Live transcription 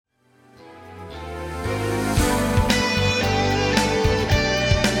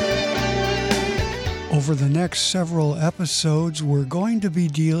Over the next several episodes, we're going to be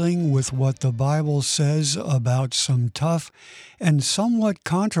dealing with what the Bible says about some tough and somewhat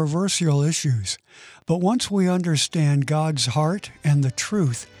controversial issues. But once we understand God's heart and the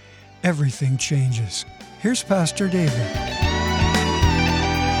truth, everything changes. Here's Pastor David.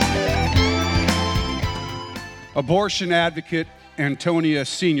 Abortion advocate Antonia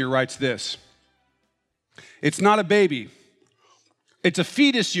Sr. writes this: "It's not a baby. It's a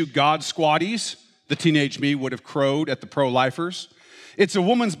fetus, you God squatties," the teenage me would have crowed at the pro-lifers. "It's a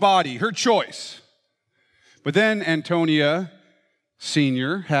woman's body, her choice." But then Antonia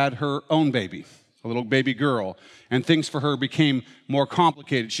Sr. had her own baby, a little baby girl, and things for her became more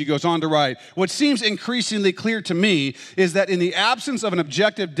complicated. She goes on to write, "What seems increasingly clear to me is that in the absence of an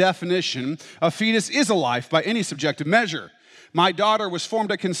objective definition, a fetus is a life by any subjective measure. My daughter was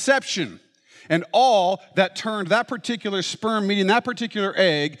formed at conception, and all that turned that particular sperm meeting that particular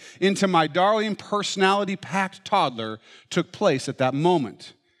egg into my darling personality-packed toddler took place at that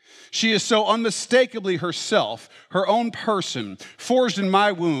moment. She is so unmistakably herself, her own person, forged in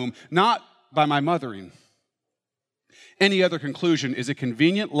my womb, not by my mothering. Any other conclusion is a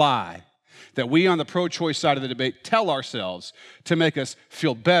convenient lie that we on the pro-choice side of the debate tell ourselves to make us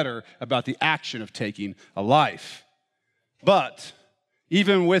feel better about the action of taking a life. But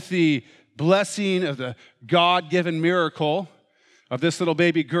even with the blessing of the God-given miracle of this little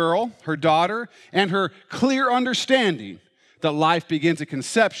baby girl, her daughter, and her clear understanding that life begins at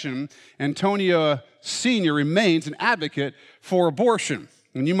conception, Antonia Sr. remains an advocate for abortion."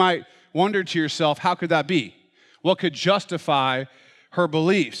 And you might wonder to yourself, how could that be? What could justify her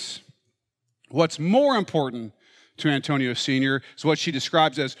beliefs? What's more important to Antonia Sr. is what she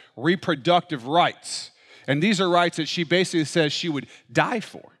describes as reproductive rights. And these are rights that she basically says she would die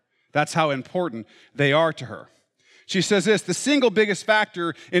for. That's how important they are to her. She says this: "The single biggest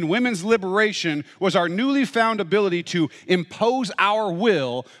factor in women's liberation was our newly found ability to impose our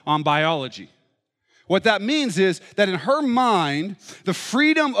will on biology." What that means is that in her mind, the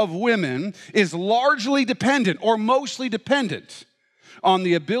freedom of women is largely dependent, or mostly dependent, on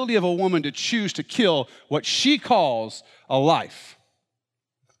the ability of a woman to choose to kill what she calls a life.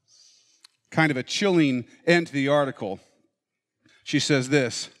 Kind of a chilling end to the article. She says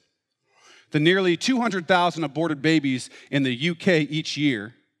this: "The nearly 200,000 aborted babies in the UK each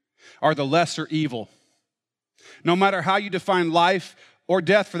year are the lesser evil. No matter how you define life, or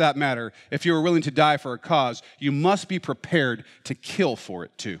death for that matter, if you are willing to die for a cause, you must be prepared to kill for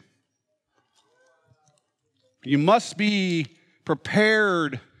it too. You must be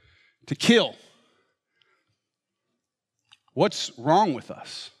prepared to kill." What's wrong with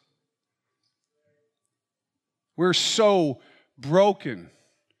us? We're so broken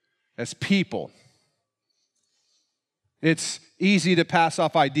as people. It's easy to pass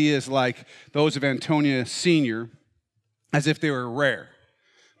off ideas like those of Antonia Sr. as if they were rare,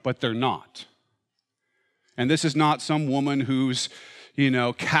 but they're not. And this is not some woman who's,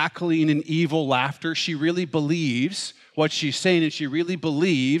 cackling in evil laughter. She really believes what she's saying, and she really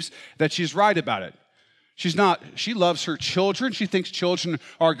believes that she's right about it. She loves her children. She thinks children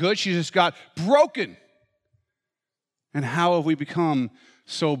are good. She just got broken. And how have we become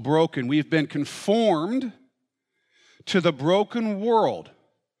so broken? We've been conformed to the broken world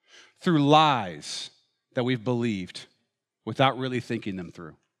through lies that we've believed without really thinking them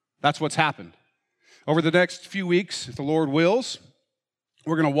through. That's what's happened. Over the next few weeks, if the Lord wills,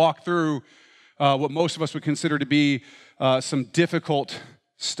 we're going to walk through what most of us would consider to be some difficult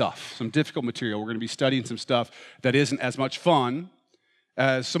stuff, some difficult material. We're going to be studying some stuff that isn't as much fun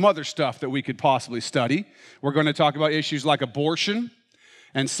as some other stuff that we could possibly study. We're going to talk about issues like abortion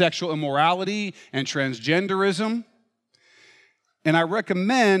and sexual immorality and transgenderism. And I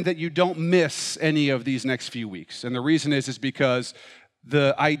recommend that you don't miss any of these next few weeks. And the reason is because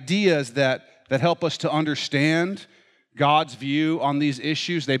the ideas that help us to understand God's view on these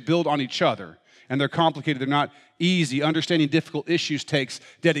issues, they build on each other. And they're complicated. They're not easy. Understanding difficult issues takes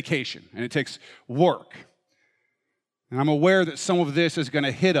dedication, and it takes work. And I'm aware that some of this is going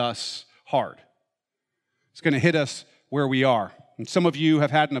to hit us hard. It's going to hit us where we are. And some of you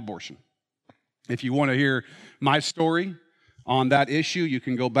have had an abortion. If you want to hear my story on that issue, you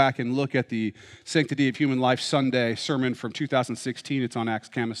can go back and look at the Sanctity of Human Life Sunday sermon from 2016. It's on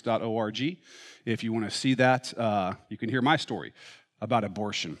axcamus.org. If you want to see that, you can hear my story about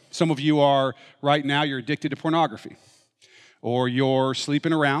abortion. Some of you are, right now, you're addicted to pornography. Or you're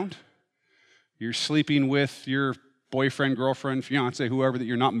sleeping around. You're sleeping with your boyfriend, girlfriend, fiance, whoever that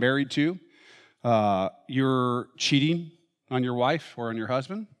you're not married to. You're cheating on your wife or on your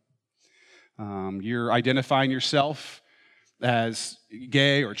husband. You're identifying yourself as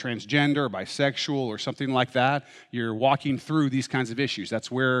gay or transgender or bisexual or something like that. You're walking through these kinds of issues. That's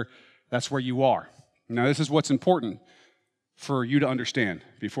where you are. Now, this is what's important for you to understand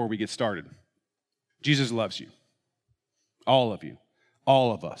before we get started. Jesus loves you. All of you.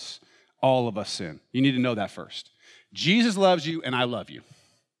 All of us. All of us sin. You need to know that first. Jesus loves you and I love you.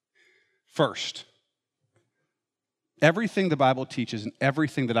 First. Everything the Bible teaches and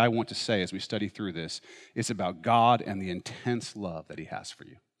everything that I want to say as we study through this is about God and the intense love that he has for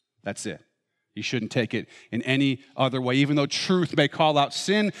you. That's it. You shouldn't take it in any other way. Even though truth may call out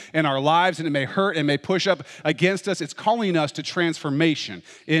sin in our lives and it may hurt and may push up against us, it's calling us to transformation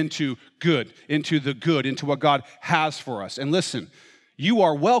into good, into what God has for us. And listen, you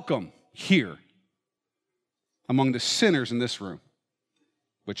are welcome here among the sinners in this room,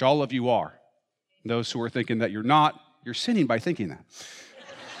 which all of you are. Those who are thinking that you're not, you're sinning by thinking that.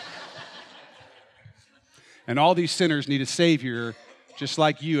 And all these sinners need a Savior just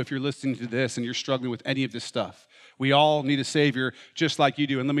like you if you're listening to this and you're struggling with any of this stuff. We all need a Savior just like you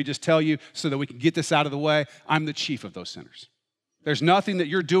do. And let me just tell you, so that we can get this out of the way, I'm the chief of those sinners. There's nothing that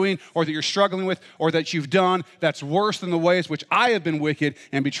you're doing or that you're struggling with or that you've done that's worse than the ways which I have been wicked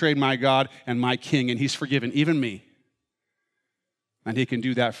and betrayed my God and my King, and he's forgiven even me. And he can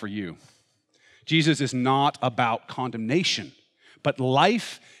do that for you. Jesus is not about condemnation, but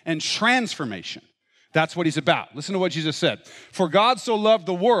life and transformation. That's what he's about. Listen to what Jesus said. For God so loved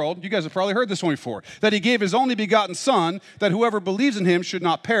the world, you guys have probably heard this one before, that he gave his only begotten Son, that whoever believes in him should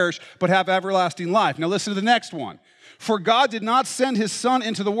not perish, but have everlasting life. Now listen to the next one. For God did not send his Son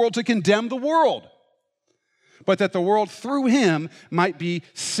into the world to condemn the world, but that the world through him might be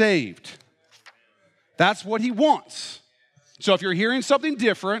saved. That's what he wants. So if you're hearing something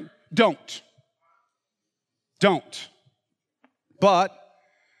different, don't. Don't. But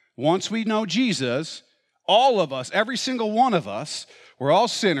once we know Jesus, all of us, every single one of us, we're all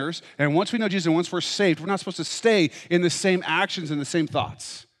sinners, and once we know Jesus and once we're saved, we're not supposed to stay in the same actions and the same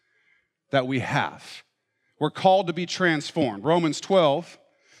thoughts that we have. We're called to be transformed. Romans 12,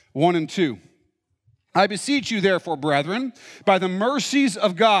 1 and 2. I beseech you, therefore, brethren, by the mercies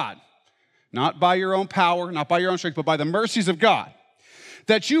of God, not by your own power, not by your own strength, but by the mercies of God,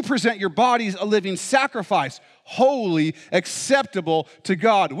 that you present your bodies a living sacrifice, holy, acceptable to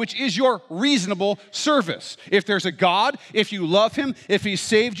God, which is your reasonable service. If there's a God, if you love him, if he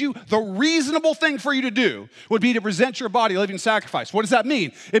saved you, the reasonable thing for you to do would be to present your body a living sacrifice. What does that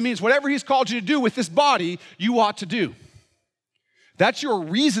mean? It means whatever he's called you to do with this body, you ought to do. That's your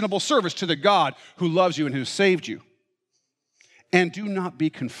reasonable service to the God who loves you and who saved you. And do not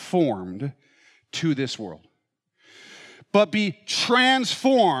be conformed to this world, but be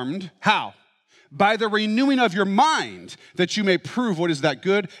transformed, how? By the renewing of your mind, that you may prove what is that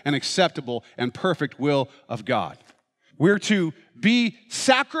good and acceptable and perfect will of God. We're to be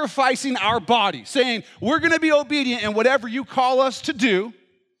sacrificing our body, saying we're going to be obedient in whatever you call us to do,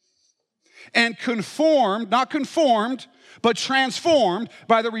 and conformed, not conformed, but transformed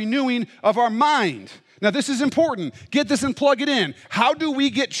by the renewing of our mind. Now, this is important. Get this and plug it in. How do we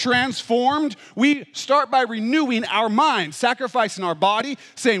get transformed? We start by renewing our mind, sacrificing our body,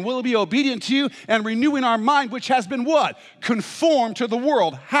 saying, we'll be obedient to you, and renewing our mind, which has been what? Conformed to the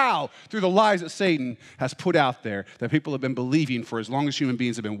world. How? Through the lies that Satan has put out there that people have been believing for as long as human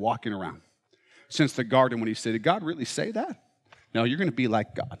beings have been walking around. Since the garden when he said, did God really say that? No, you're going to be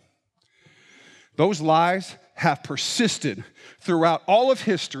like God. Those lies have persisted throughout all of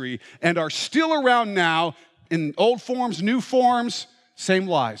history and are still around now in old forms, new forms, same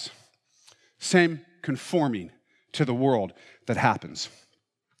lies, same conforming to the world that happens.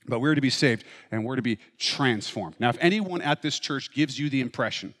 But we're to be saved and we're to be transformed. Now, if anyone at this church gives you the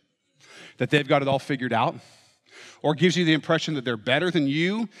impression that they've got it all figured out, or gives you the impression that they're better than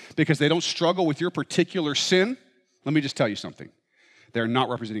you because they don't struggle with your particular sin, let me just tell you something. They're not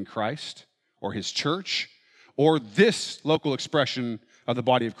representing Christ or his church, or this local expression of the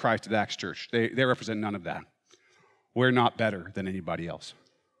body of Christ at Acts Church. They represent none of that. We're not better than anybody else.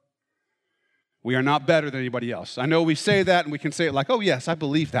 We are not better than anybody else. I know we say that and we can say it like, oh yes, I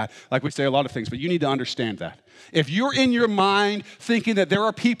believe that, like we say a lot of things, but you need to understand that. If you're in your mind thinking that there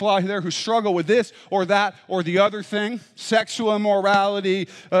are people out there who struggle with this or that or the other thing, sexual immorality,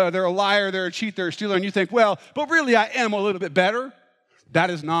 they're a liar, they're a cheat, they're a stealer, and you think, well, but really I am a little bit better,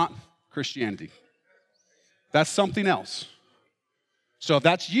 that is not Christianity. That's something else. So if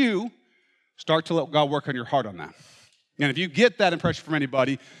that's you, start to let God work on your heart on that. And if you get that impression from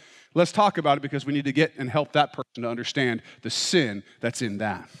anybody, let's talk about it because we need to get and help that person to understand the sin that's in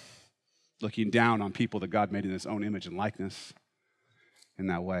that. Looking down on people that God made in his own image and likeness in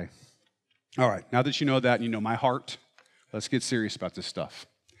that way. All right, now that you know that and you know my heart, Let's get serious about this stuff.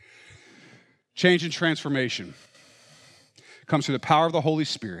 Change and transformation comes through the power of the Holy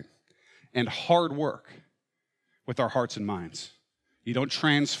Spirit and hard work with our hearts and minds. You don't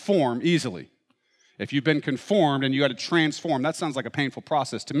transform easily. If you've been conformed and you got to transform, that sounds like a painful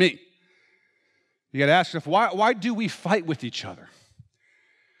process to me. You got to ask yourself, why do we fight with each other?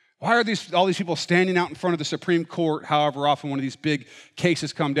 Why are all these people standing out in front of the Supreme Court, however often one of these big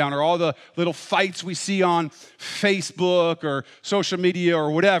cases come down, or all the little fights we see on Facebook or social media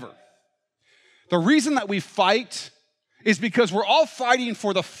or whatever? The reason that we fight is because we're all fighting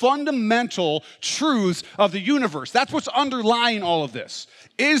for the fundamental truths of the universe. That's what's underlying all of this.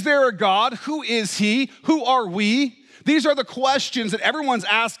 Is there a God? Who is he? Who are we? These are the questions that everyone's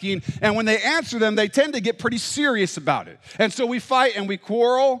asking, and when they answer them, they tend to get pretty serious about it. And so we fight and we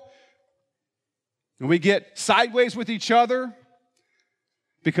quarrel, and we get sideways with each other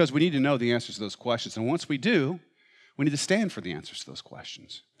because we need to know the answers to those questions. And once we do, we need to stand for the answers to those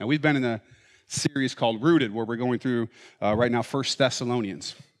questions. Now, we've been in a series called Rooted, where we're going through right now 1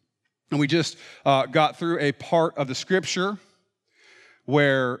 Thessalonians. And we just got through a part of the scripture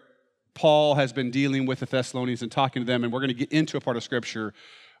where Paul has been dealing with the Thessalonians and talking to them, and we're going to get into a part of scripture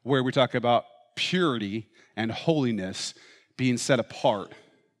where we talk about purity and holiness being set apart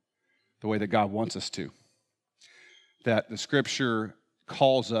the way that God wants us to. That the scripture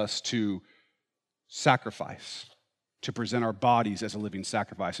calls us to sacrifice, to present our bodies as a living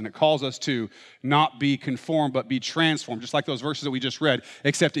sacrifice. And it calls us to not be conformed, but be transformed, just like those verses that we just read,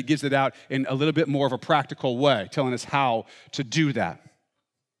 except it gives it out in a little bit more of a practical way, telling us how to do that.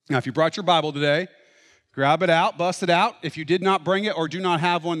 Now, if you brought your Bible today, grab it out, bust it out. If you did not bring it or do not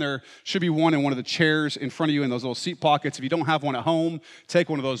have one, there should be one in one of the chairs in front of you in those little seat pockets. If you don't have one at home, take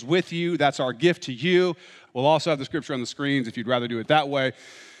one of those with you. That's our gift to you. We'll also have the scripture on the screens if you'd rather do it that way.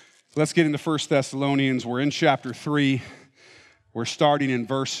 Let's get into 1 Thessalonians. We're in chapter 3. We're starting in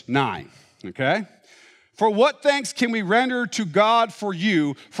verse 9, okay? For what thanks can we render to God for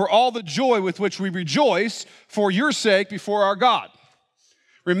you, for all the joy with which we rejoice for your sake before our God?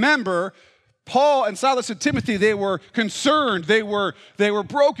 Remember, Paul and Silas and Timothy, they were concerned, they were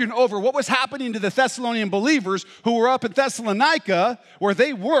broken over what was happening to the Thessalonian believers who were up in Thessalonica where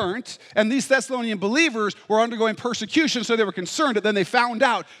they weren't, and these Thessalonian believers were undergoing persecution, so they were concerned, and then they found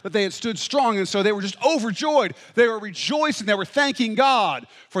out that they had stood strong, and so they were just overjoyed. They were rejoicing, they were thanking God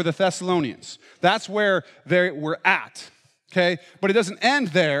for the Thessalonians. That's where they were at, okay? But it doesn't end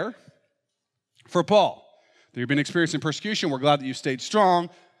there for Paul. You've been experiencing persecution, we're glad that you stayed strong,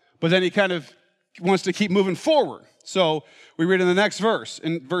 but then he kind of wants to keep moving forward. So we read in the next verse,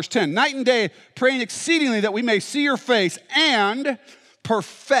 in verse 10, night and day praying exceedingly that we may see your face and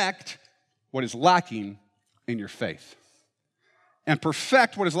perfect what is lacking in your faith. And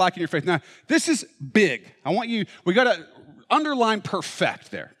perfect what is lacking in your faith. Now, this is big. We got to underline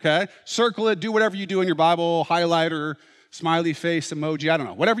perfect there, okay? Circle it, do whatever you do in your Bible, highlighter, smiley face, emoji, I don't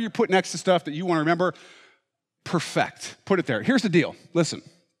know. Whatever you put next to stuff that you want to remember, perfect. Put it there. Here's the deal. Listen.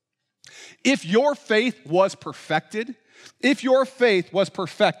 If your faith was perfected, your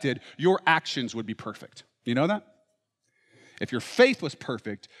actions would be perfect. You know that? If your faith was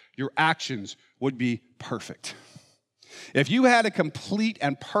perfect, your actions would be perfect. If you had a complete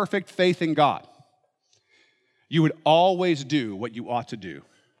and perfect faith in God, you would always do what you ought to do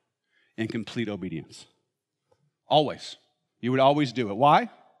in complete obedience. Always. You would always do it. Why?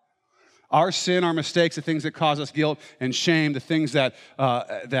 Our sin, our mistakes, the things that cause us guilt and shame, the things that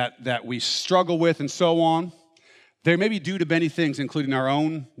we struggle with and so on, they may be due to many things, including our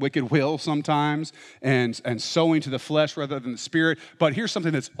own wicked will sometimes and sowing to the flesh rather than the spirit. But here's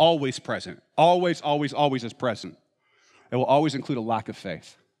something that's always present. Always, always, always is present. It will always include a lack of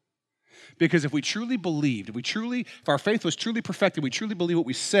faith. Because if we truly believed, if our faith was truly perfected, we truly believe what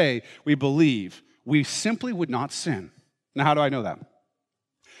we say we believe, we simply would not sin. Now, how do I know that?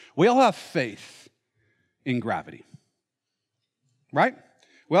 We all have faith in gravity, right?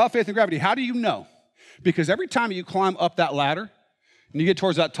 We all have faith in gravity. How do you know? Because every time you climb up that ladder and you get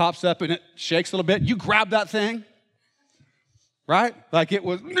towards that top step and it shakes a little bit, you grab that thing, right? Like it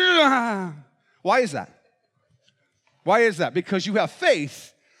was, why is that? Why is that? Because you have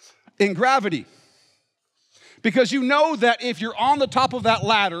faith in gravity. Because you know that if you're on the top of that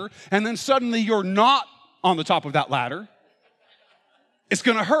ladder and then suddenly you're not on the top of that ladder, it's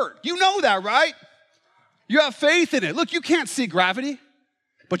going to hurt. You know that, right? You have faith in it. Look, you can't see gravity,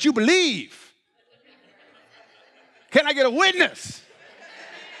 but you believe. Can I get a witness?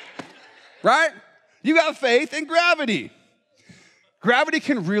 Right? You have faith in gravity. Gravity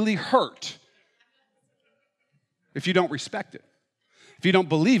can really hurt if you don't respect it, if you don't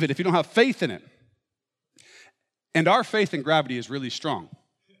believe it, if you don't have faith in it. And our faith in gravity is really strong,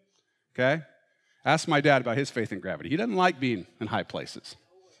 okay? Ask my dad about his faith in gravity. He doesn't like being in high places.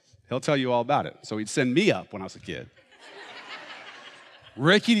 He'll tell you all about it. So he'd send me up when I was a kid.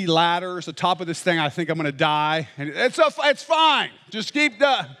 Rickety ladders, the top of this thing, I think I'm gonna die. And it's fine, just keep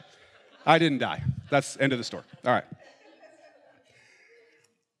I didn't die. That's the end of the story. All right.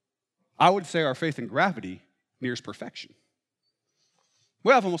 I would say our faith in gravity nears perfection.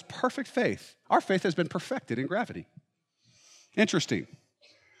 We have almost perfect faith. Our faith has been perfected in gravity. Interesting.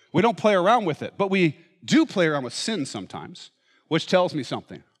 We don't play around with it, but we do play around with sin sometimes, which tells me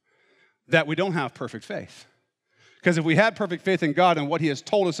something, that we don't have perfect faith. Because if we had perfect faith in God and what he has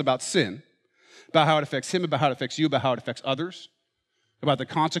told us about sin, about how it affects him, about how it affects you, about how it affects others, about the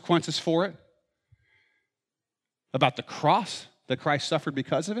consequences for it, about the cross that Christ suffered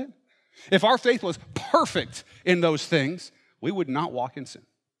because of it, if our faith was perfect in those things, we would not walk in sin.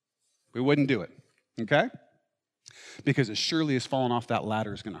 We wouldn't do it, okay? Because as surely as falling off that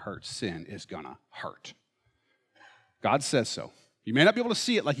ladder is going to hurt, sin is going to hurt. God says so. You may not be able to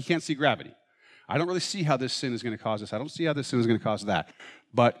see it like you can't see gravity. I don't really see how this sin is going to cause this. I don't see how this sin is going to cause that.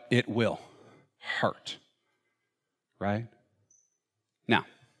 But it will hurt, right? Now,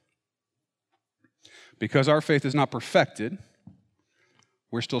 because our faith is not perfected,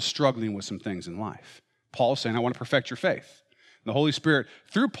 we're still struggling with some things in life. Paul's saying, I want to perfect your faith. The Holy Spirit,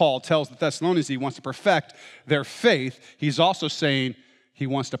 through Paul, tells the Thessalonians he wants to perfect their faith. He's also saying he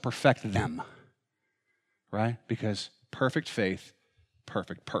wants to perfect them, right? Because perfect faith,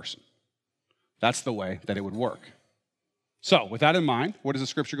 perfect person. That's the way that it would work. So, with that in mind, what is the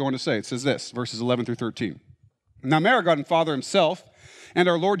scripture going to say? It says this, verses 11 through 13. Now may our God and Father himself and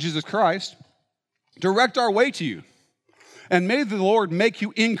our Lord Jesus Christ direct our way to you, and may the Lord make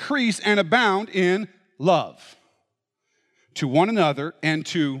you increase and abound in love to one another and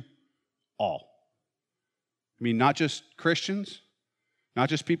to all. I mean, not just Christians, not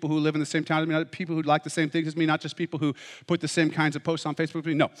just people who live in the same town as me, not people who like the same things as me, not just people who put the same kinds of posts on Facebook with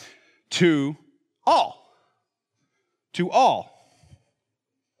me. No, to all. To all.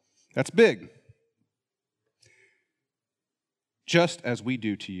 That's big. Just as we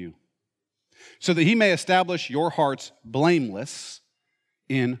do to you, so that he may establish your hearts blameless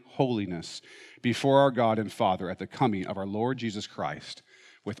in holiness before our God and Father at the coming of our Lord Jesus Christ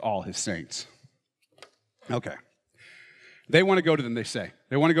with all his saints. Okay. They want to go to them, they say.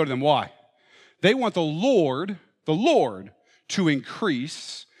 They want to go to them. Why? They want the Lord to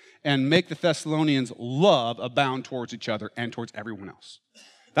increase and make the Thessalonians' love abound towards each other and towards everyone else.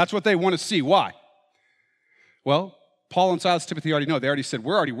 That's what they want to see. Why? Well, Paul and Silas, Timothy already know. They already said,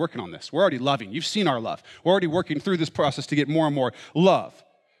 we're already working on this. We're already loving. You've seen our love. We're already working through this process to get more and more love.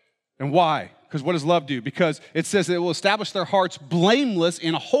 And why? Because what does love do? Because it says that it will establish their hearts blameless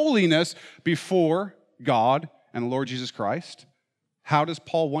in holiness before God and the Lord Jesus Christ. How does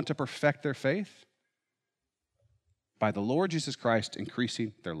Paul want to perfect their faith? By the Lord Jesus Christ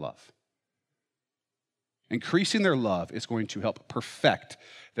increasing their love. Increasing their love is going to help perfect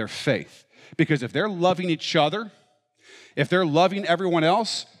their faith. Because if they're loving each other, if they're loving everyone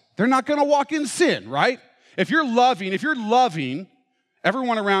else, they're not going to walk in sin, right? If you're loving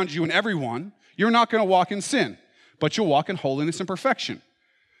everyone around you and everyone, you're not going to walk in sin, but you'll walk in holiness and perfection.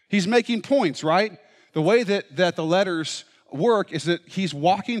 He's making points, right? The way that the letters work is that he's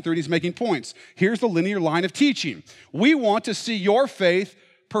walking through and he's making points. Here's the linear line of teaching. We want to see your faith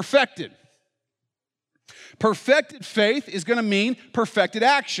perfected. Perfected faith is going to mean perfected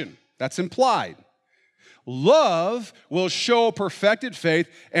action. That's implied. Love will show perfected faith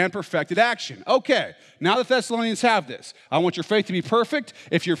and perfected action. Okay, now the Thessalonians have this. I want your faith to be perfect.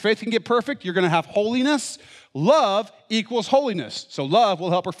 If your faith can get perfect, you're going to have holiness. Love equals holiness. So love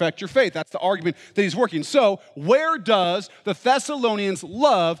will help perfect your faith. That's the argument that he's working. So where does the Thessalonians'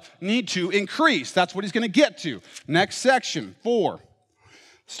 love need to increase? That's what he's going to get to. Next section, 4.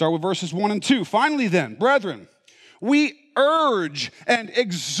 Start with verses 1 and 2. Finally then, brethren, we urge and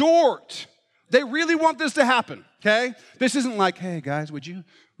exhort. They really want this to happen, okay? This isn't like, hey, guys, would you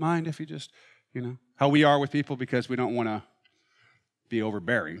mind if you just, how we are with people because we don't want to be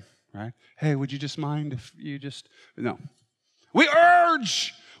overbearing, right? Hey, would you just mind if you just, no. We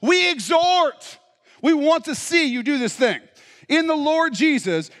urge, we exhort. We want to see you do this thing. In the Lord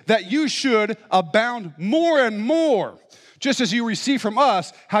Jesus, that you should abound more and more, just as you receive from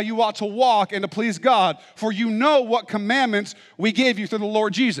us how you ought to walk and to please God, for you know what commandments we gave you through the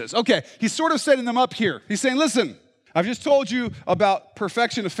Lord Jesus. Okay, he's sort of setting them up here. He's saying, listen, I've just told you about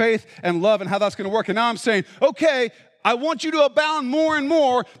perfection of faith and love and how that's going to work, and now I'm saying, okay, I want you to abound more and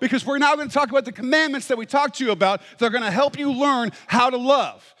more because we're now going to talk about the commandments that we talked to you about that are going to help you learn how to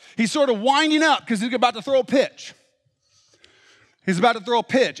love. He's sort of winding up because he's about to throw a pitch. He's about to throw a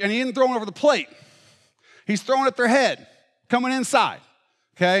pitch, and he isn't throwing over the plate. He's throwing at their head, coming inside,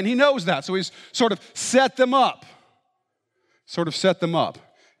 okay? And he knows that, so he's sort of set them up.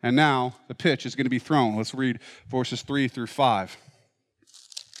 And now the pitch is going to be thrown. Let's read verses 3 through 5.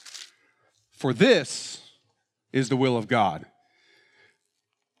 For this is the will of God,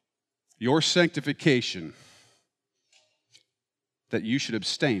 your sanctification, that you should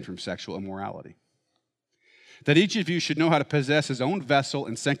abstain from sexual immorality. That each of you should know how to possess his own vessel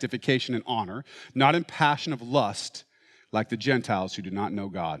in sanctification and honor, not in passion of lust, like the Gentiles who do not know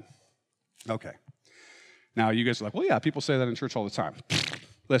God. Okay. Now you guys are like, well, yeah, people say that in church all the time.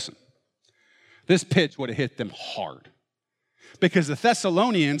 Listen, this pitch would have hit them hard. Because the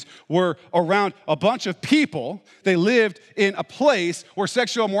Thessalonians were around a bunch of people. They lived in a place where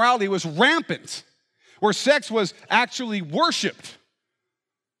sexual immorality was rampant, where sex was actually worshiped.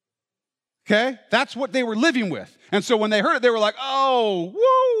 Okay? That's what they were living with. And so when they heard it, they were like, oh,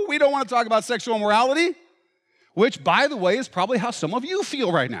 woo, we don't want to talk about sexual immorality, which, by the way, is probably how some of you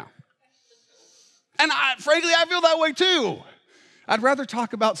feel right now. And frankly, I feel that way too. I'd rather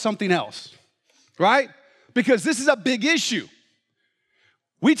talk about something else, right? Because this is a big issue.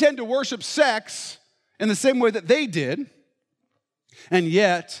 We tend to worship sex in the same way that they did, and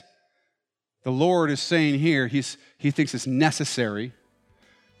yet the Lord is saying here, he thinks it's necessary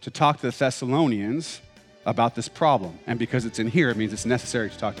to talk to the Thessalonians about this problem. And because it's in here, it means it's necessary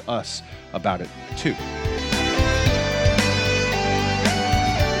to talk to us about it too.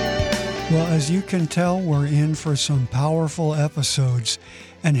 Well, as you can tell, we're in for some powerful episodes.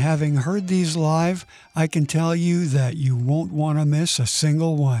 And having heard these live, I can tell you that you won't want to miss a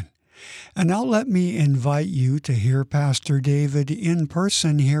single one. And now let me invite you to hear Pastor David in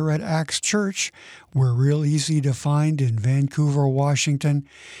person here at Axe Church. We're real easy to find in Vancouver, Washington.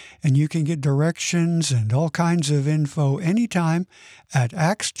 And you can get directions and all kinds of info anytime at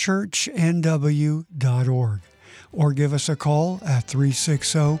axechurchnw.org. Or give us a call at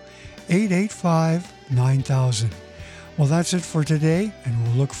 360-885-9000. Well, that's it for today, and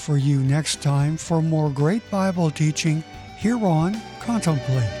we'll look for you next time for more great Bible teaching here on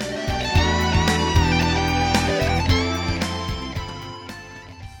Contemplate.